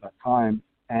Garbo around that time.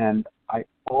 And I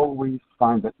always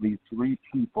find at least 3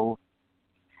 people.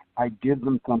 I give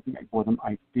them something, I go them,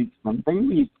 I speak to them.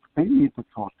 They need to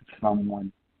talk to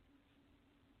someone.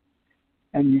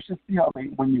 And you should see how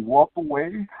when you walk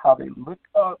away, how they look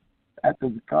up at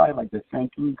this guy like they're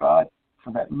thanking God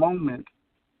for that moment.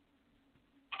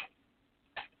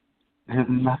 There's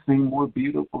nothing more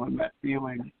beautiful in that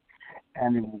feeling.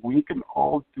 And if we can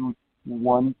all do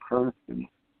one person,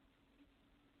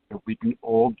 if we can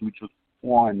all do just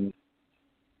one,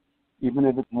 even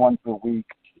if it's once a week,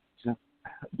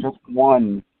 just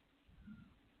one,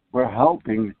 we're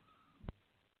helping.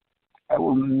 I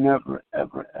will never,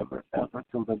 ever, ever, ever,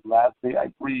 till the last day I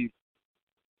breathe,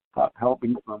 stop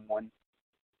helping someone.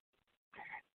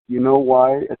 You know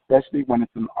why? Especially when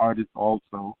it's an artist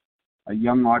also, a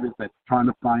young artist that's trying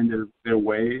to find their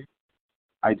way.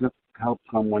 I just help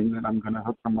someone, and I'm going to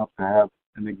hook them up to have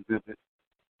an exhibit.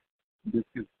 This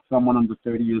is someone under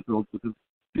 30 years old with a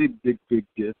big, big, big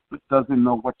gift, but doesn't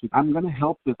know what to. I'm going to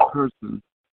help this person.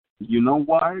 You know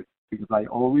why? Because I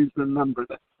always remember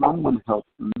that someone helped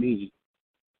me.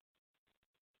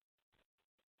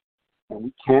 And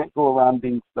we can't go around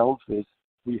being selfish.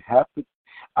 We have to.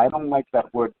 I don't like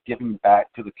that word giving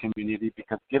back to the community,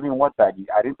 because giving what back?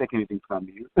 I didn't take anything from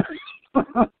you.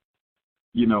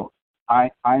 You know, I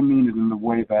mean it in the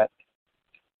way that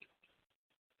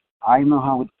I know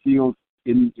how it feels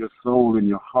in your soul, in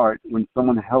your heart, when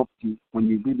someone helps you, when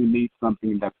you really need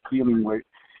something, that feeling where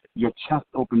your chest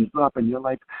opens up and you're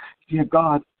like, dear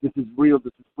God, this is real,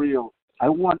 this is real. I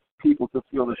want people to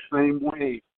feel the same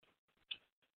way,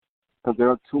 because there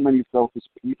are too many selfish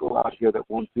people out here that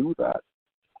won't do that.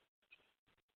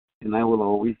 And I will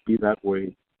always be that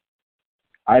way.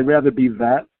 I'd rather be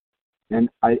that, and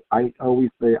I always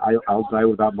say I'll die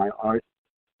without my art,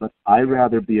 but I'd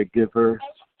rather be a giver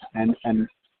and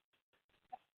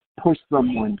push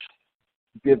someone,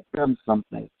 give them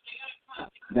something,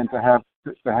 than to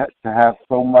have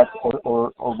so much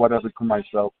or whatever to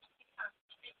myself.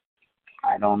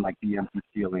 I don't like the empty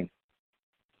feeling.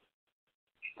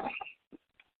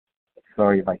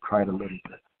 Sorry if I cried a little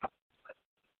bit.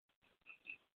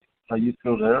 Are you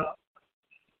still there?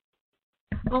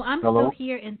 Oh, I'm Hello? still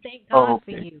here, and thank Oh, God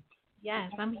for okay. you.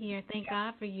 Yes, I'm here. Thank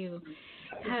God for you,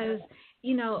 because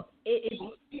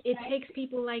it takes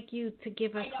people like you to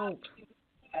give us hope,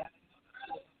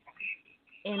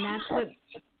 and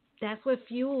that's what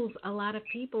fuels a lot of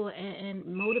people and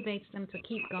motivates them to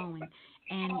keep going.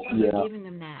 And you're Yeah. giving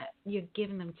them that. You're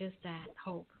giving them just that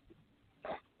hope.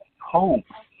 Hope.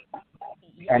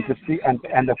 And to Yes. see,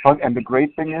 and the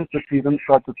great thing is to see them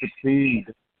start to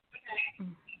succeed.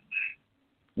 Mm.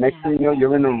 Next Yes. thing you know,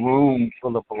 you're in a room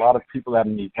full of a lot of people at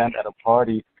an event, at a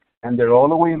party, and they're all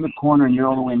the way in the corner, and you're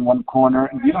all the way in one corner,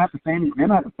 and you don't have to say anything. They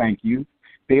don't have to thank you.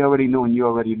 They already know, and you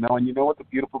already know. And you know what the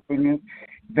beautiful thing is?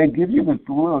 They give you this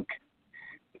look,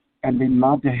 and they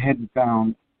nod their heads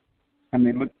down, and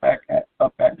they look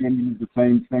up at you, and you do the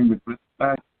same thing with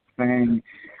respect, saying,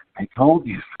 "I told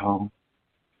you so."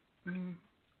 Mm.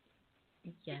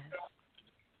 Yes.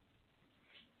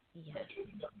 Yes.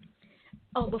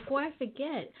 Oh, before I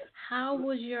forget, how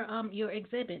was your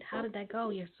exhibit? How did that go?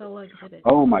 Your solo exhibit?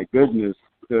 Oh my goodness,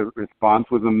 the response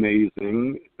was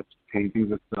amazing. The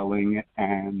paintings are selling,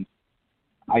 and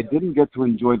I didn't get to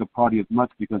enjoy the party as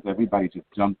much because everybody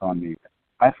just jumped on me.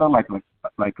 I felt like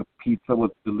a pizza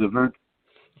was delivered.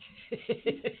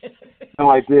 No,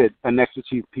 I did an extra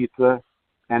cheese pizza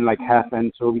and like half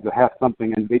anchovies or half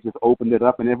something, and they just opened it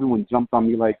up, and everyone jumped on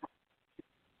me like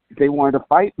they wanted to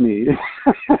fight me.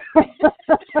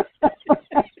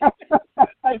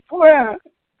 I swear.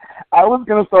 I was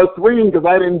going to start swinging because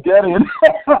I didn't get it.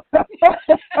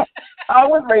 I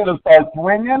was ready to start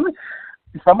swinging.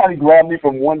 Somebody grabbed me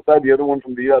from one side, the other one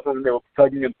from the other, and they were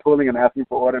tugging and pulling and asking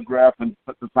for autographs and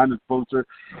to sign this poster.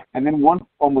 And then one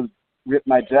almost ripped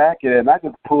my jacket, and I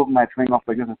just pulled my string off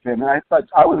like this and said, man, I thought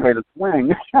I was ready to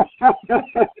swing.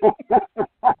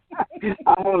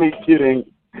 I'm only kidding.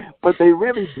 But they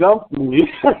really jumped me.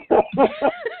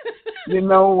 You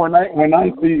know, when I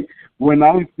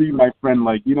see my friend,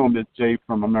 like, you know, Miss J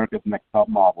from America's Next Top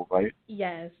Model, right?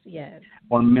 Yes, yes.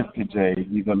 Or Mr. J,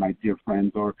 these are my dear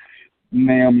friends, or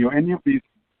Naomi, or any of these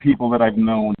people that I've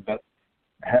known that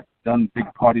have done big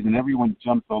parties, and everyone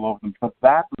jumps all over them. But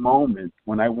that moment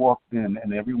when I walked in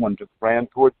and everyone just ran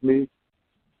towards me,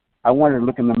 I wanted to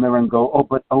look in the mirror and go,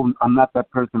 oh, I'm not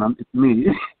that person. It's me.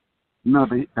 No,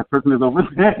 that person is over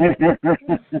there.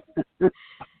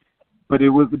 But it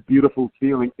was a beautiful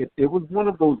feeling. It was one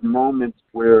of those moments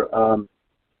where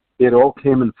it all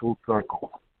came in full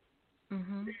circle.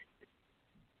 Mhm.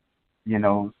 You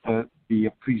know, the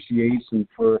appreciation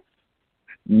for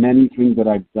many things that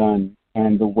I've done,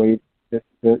 and the way that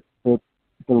the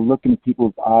look in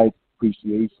people's eyes,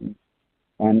 appreciation,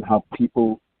 and how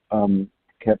people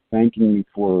kept thanking me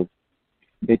for.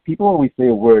 People always say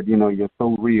a word, you know, you're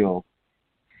so real.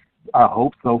 I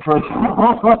hope so. First, I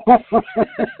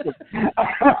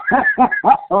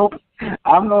hope.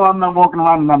 I know I'm not walking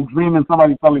around and I'm dreaming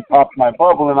somebody suddenly pops my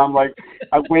bubble, and I'm like,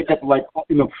 I wake up like,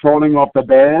 you know, falling off the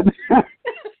bed.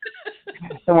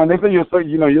 And when they say you're so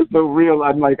real,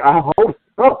 I'm like, I hope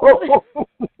so,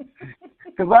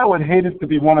 because I would hate it to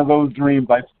be one of those dreams.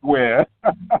 I swear.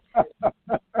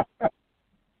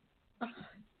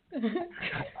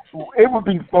 It would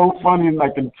be so funny,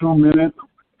 like in 2 minutes.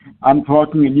 I'm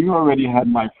talking, and you already had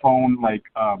my phone like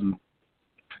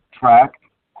tracked,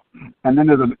 and then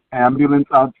there's an ambulance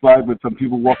outside with some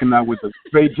people walking out with a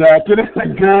straight jacket and a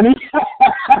gurney,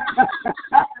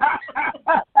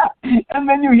 and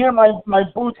then you hear my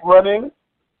boots running.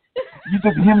 You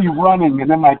just hear me running, and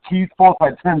then my keys fall, so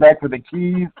I turn back to the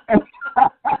keys.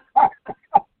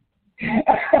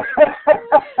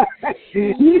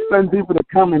 He sends people to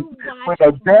come in with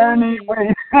a gurney.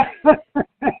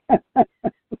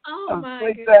 Oh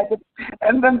my goodness.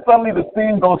 And then suddenly the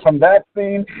scene goes from that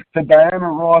scene to Diana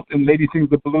Ross in Lady Sings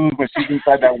the Blues, where she's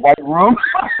inside that white room.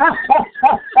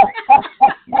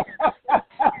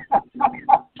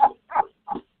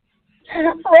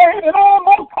 Right, and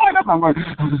almost kind of, I'm going,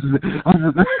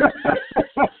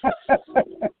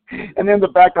 and then the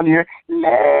back on here,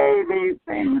 Lady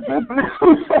Sings the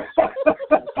Blues.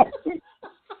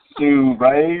 Shoot,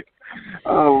 right?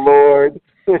 Oh, Lord.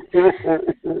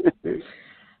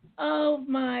 Oh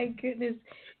my goodness.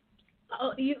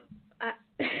 Oh, I, I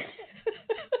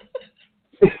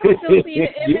still see the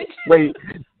image. Wait,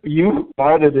 you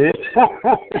started it.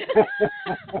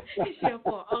 It's your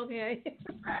fault. Okay.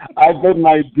 I bet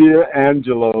my dear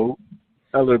Angelo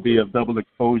Ellerby of Double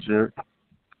Exposure,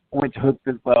 which hooked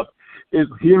this up, is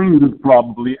hearing this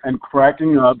probably and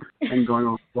cracking up and going,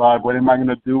 oh God, what am I going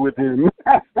to do with him?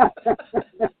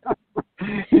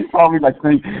 He's probably like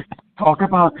saying, talk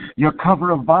about your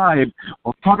cover of Vibe,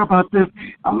 or talk about this.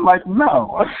 I'm like,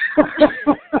 no.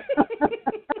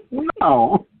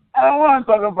 No, I don't want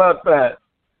to talk about that.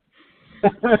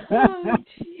 Oh,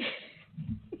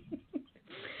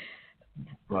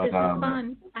 But, this is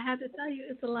fun. I have to tell you,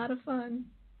 it's a lot of fun.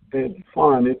 It's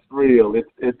fun. It's real.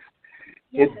 Yes.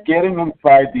 It's getting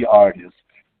inside the artist.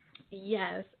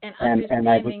 Yes, and And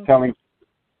I was understanding. telling.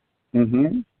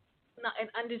 Mhm. No, and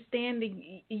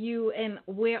understanding you and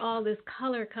where all this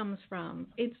color comes from.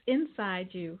 It's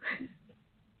inside you.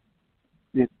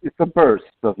 It's a burst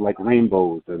of like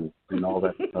rainbows and all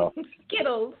that stuff.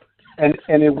 Skittles. And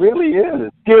it really is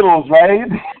Skittles, right?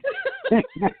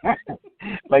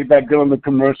 Like that girl in the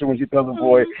commercial when she tells the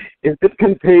boy, "Is this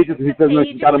contagious?" And he says, "No,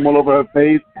 she got them all over her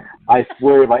face." I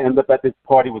swear, if I end up at this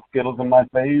party with Skittles in my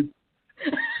face.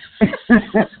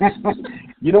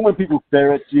 You know when people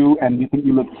stare at you and you think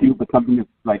you look cute, but something is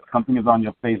on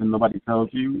your face and nobody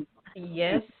tells you?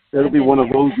 Yes. It'll I've be been one of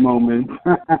there. those moments.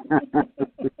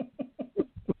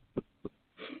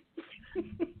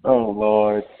 Oh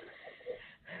Lord.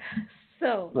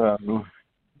 So, So,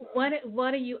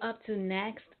 what are you up to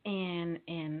next? And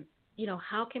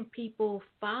how can people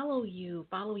follow you,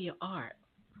 follow your art?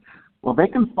 well, they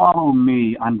can follow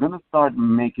me. I'm gonna start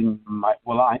making my.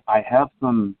 Well, I have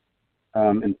some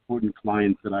important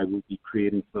clients that I will be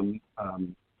creating some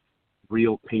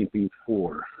real paintings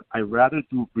for. I rather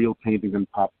do real painting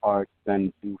and pop art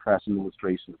than do fashion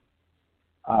illustration.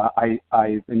 I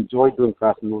enjoy doing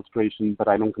fashion illustration, but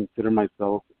I don't consider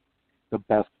myself the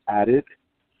best at it,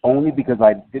 only because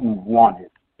I didn't want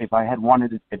it. If I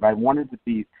wanted to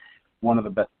be one of the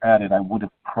best at it, I would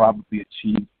have probably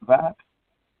achieved that.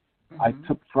 I Hmm.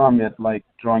 took from it like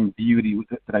drawing beauty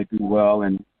that I do well,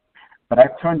 but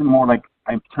I've turned more like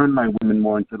I've turned my women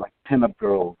more into like pinup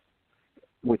girls,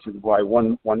 which is why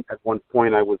one at one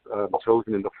point I was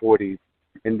chosen in the 40s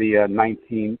in the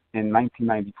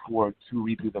 1994 to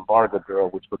redo the Varga Girl,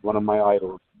 which was one of my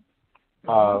idols,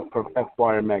 Hmm. from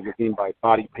Esquire magazine by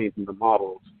body painting the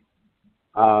models.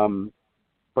 Um,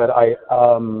 but I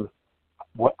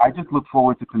just look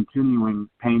forward to continuing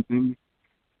painting.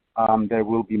 There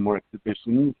will be more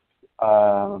exhibitions.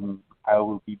 I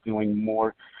will be doing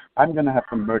more. I'm going to have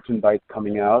some merchandise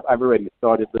coming out. I've already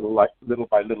started little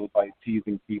by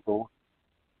teasing people,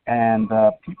 and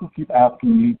people keep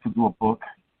asking me to do a book.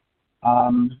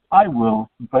 I will,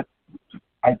 but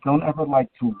I don't ever like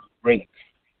to race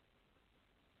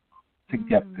to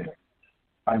get Mm. there.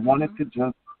 I want it Hmm. to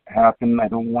just happen. I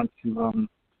don't want to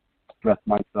stress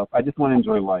myself. I just want to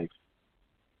enjoy life.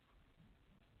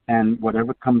 And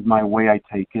whatever comes my way, I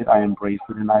take it, I embrace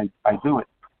it, and I do it.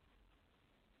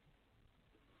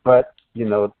 But,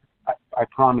 I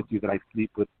promise you that I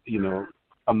sleep with,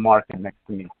 a marker next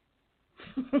to me.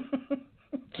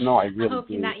 No, I I really hope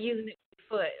you're do. not using it with your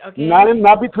foot, okay?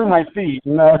 Not between my feet,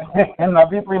 no, and not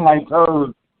between my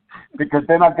toes, because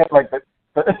then I get like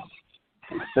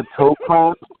the toe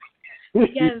cramp,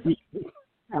 Yes.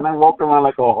 and I walk around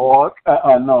like a hawk.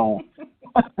 No.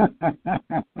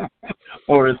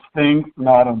 Or a stink?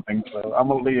 No, I don't think so. I'm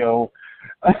a Leo.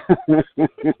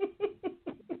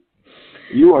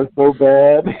 You are so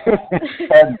bad.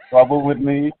 Starting trouble with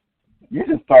me. You're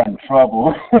just starting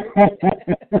trouble.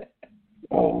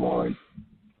 Oh Lord.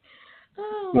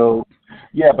 Oh. So,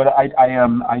 yeah, but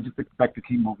I just expect to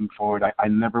keep moving forward. I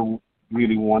never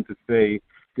really want to say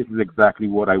this is exactly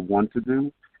what I want to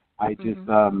do. I just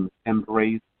Mhm.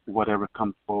 embrace whatever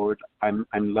comes forward. I'm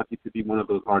lucky to be one of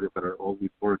those artists that are always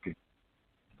working.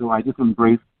 So I just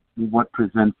embrace what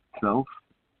presents itself.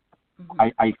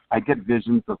 Mhm. I get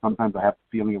visions, so sometimes I have a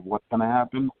feeling of what's going to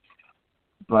happen,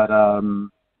 but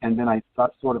and then I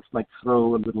start sort of like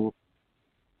throw a little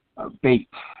bait,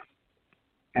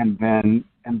 and then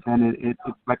it's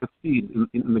like a seed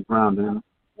in the ground, and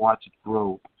watch it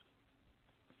grow.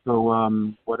 So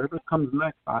whatever comes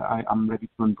next, I'm ready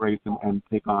to embrace and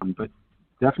take on. But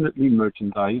definitely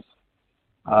merchandise.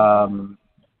 Mhm. Um,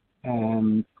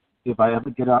 and if I ever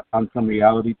get out on some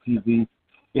reality TV,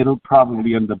 it'll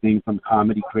probably end up being some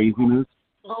comedy craziness.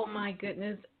 Oh my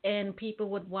goodness! And people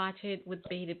would watch it with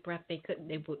bated breath. They couldn't.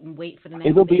 They wouldn't wait for the next.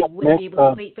 It'll be They a wouldn't mix be able to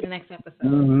of wait for the next episode.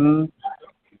 hmm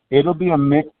it'll be a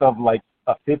mix of like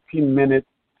a 15-minute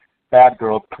Bad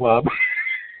Girls Club.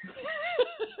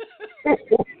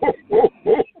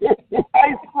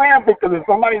 I swear, because if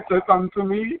somebody says something to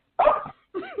me,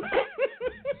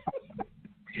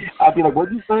 I'll be like,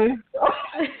 "What'd you say?"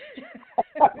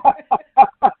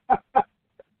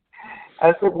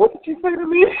 I said, "What did you say to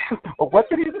me?" Or "What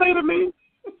did he say to me?"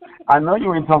 I know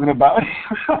you ain't talking about.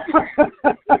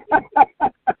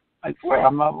 I swear,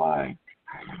 I'm not lying.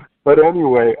 But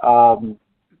anyway,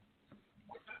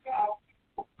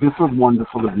 this was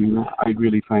wonderful of you. I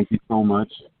really thank you so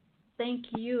much. Thank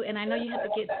you. And I know you have to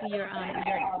get to your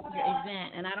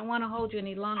event, and I don't want to hold you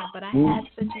any longer. But I Mm, had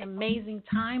such an amazing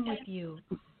time with you.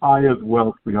 I as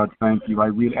well, sweetheart. Thank you. I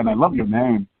really and I love your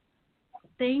name.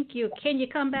 Thank you. Can you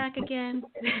come back again?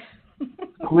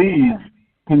 Please,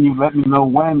 can you let me know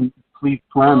when? Please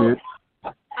plan Oh, it.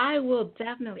 I will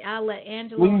definitely. I'll let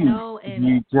Angelo Please, know, and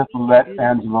you just we can let do that.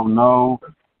 Angelo know.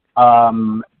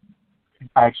 Um,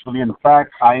 Actually, in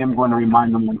fact, I am going to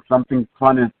remind him when something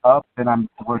fun is up that I'm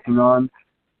working on.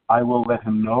 I will let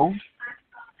him know,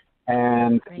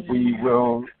 and we Great.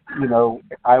 will,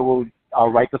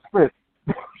 I'll write the script.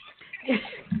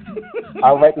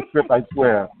 I'll write the script, I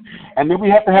swear. And then we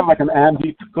have to have like an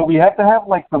ambient, so we have to have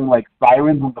like some like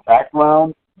sirens in the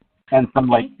background and some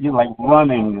like, Okay. like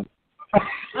running.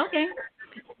 Okay.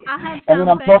 I'll have And then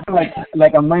sound I'm effects. talking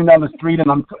like I'm running down the street,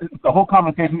 and the whole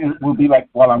conversation will be like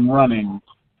while I'm running.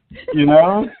 You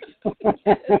know?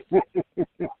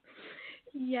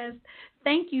 Yes.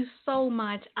 Thank you so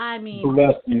much. I mean,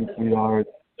 Bless you, sweetheart.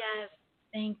 yes.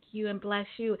 Thank you and bless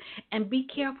you. And be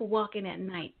careful walking at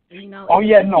night. You know, Oh it's a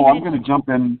yeah, good no, thing I'm that gonna jump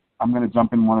in. I'm gonna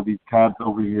jump in one of these cabs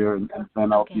over here, and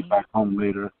then I'll be okay. back home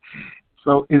later.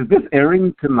 So, is this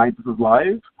airing tonight? This is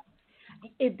live.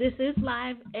 This is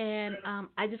live, and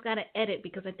I just got to edit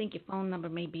because I think your phone number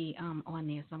may be on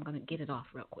there, so I'm going to get it off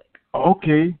real quick.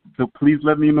 Okay, so please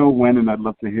let me know when, and I'd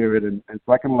love to hear it, and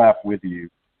so I can laugh with you.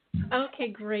 Okay,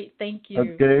 great. Thank you.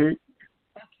 Okay, Okay,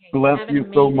 bless have an you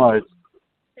so amazing much. evening.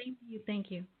 Thank you.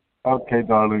 Thank you. Okay,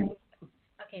 darling.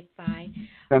 Okay, bye.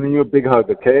 Sending you a big hug.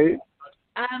 Okay.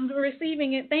 I'm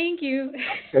receiving it. Thank you.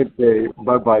 Okay.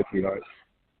 Bye, bye, sweetheart.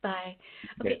 Bye.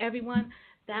 Okay, Okay. everyone,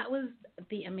 that was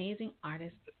the amazing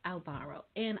artist Alvaro.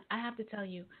 And I have to tell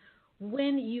you,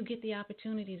 when you get the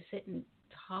opportunity to sit and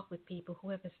talk with people who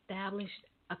have established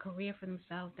a career for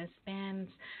themselves that spans,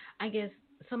 I guess,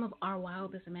 some of our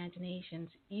wildest imaginations,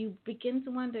 you begin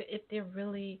to wonder if they're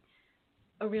really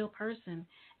a real person.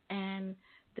 And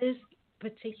this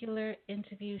particular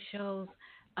interview shows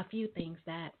a few things: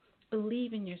 that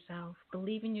believe in yourself,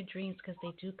 believe in your dreams because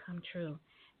they do come true,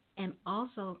 and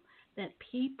also that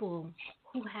people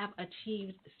who have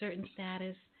achieved certain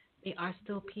status, they are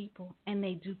still people and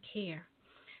they do care.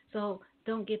 So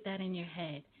don't get that in your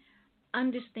head.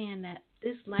 Understand that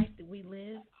this life that we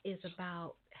live is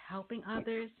about helping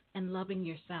others and loving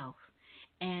yourself.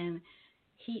 And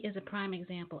he is a prime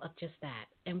example of just that.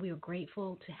 And we are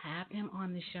grateful to have him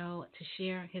on the show to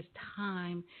share his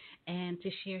time and to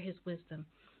share his wisdom.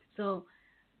 So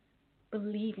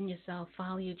believe in yourself,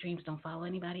 follow your dreams, don't follow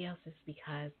anybody else's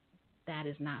because that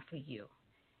is not for you.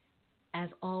 As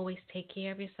always, take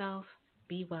care of yourself,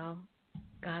 be well,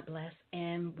 God bless,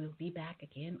 and we'll be back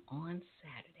again on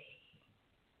Saturday.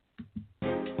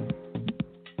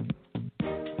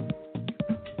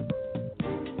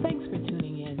 Thanks for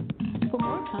tuning in. For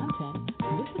more content,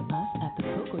 visit us at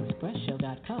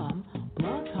thecocoexpressshow.com,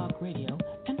 Blog Talk Radio,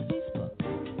 and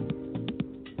Facebook.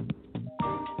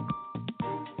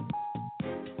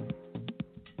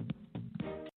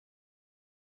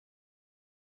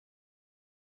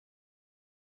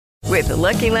 With the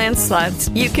Lucky Land Slots,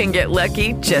 you can get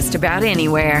lucky just about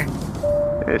anywhere.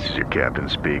 This is your captain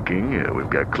speaking. We've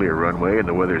got clear runway and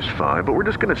the weather's fine, but we're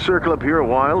just going to circle up here a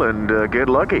while and get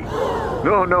lucky.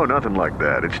 No, nothing like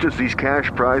that. It's just these cash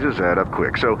prizes add up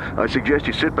quick. So I suggest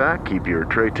you sit back, keep your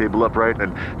tray table upright,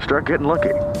 and start getting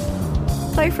lucky.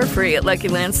 Play for free at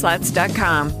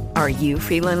LuckyLandSlots.com. Are you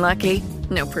feeling lucky?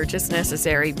 No purchase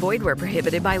necessary. Void where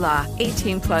prohibited by law.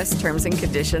 18+ terms and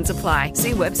conditions apply.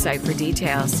 See website for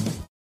details.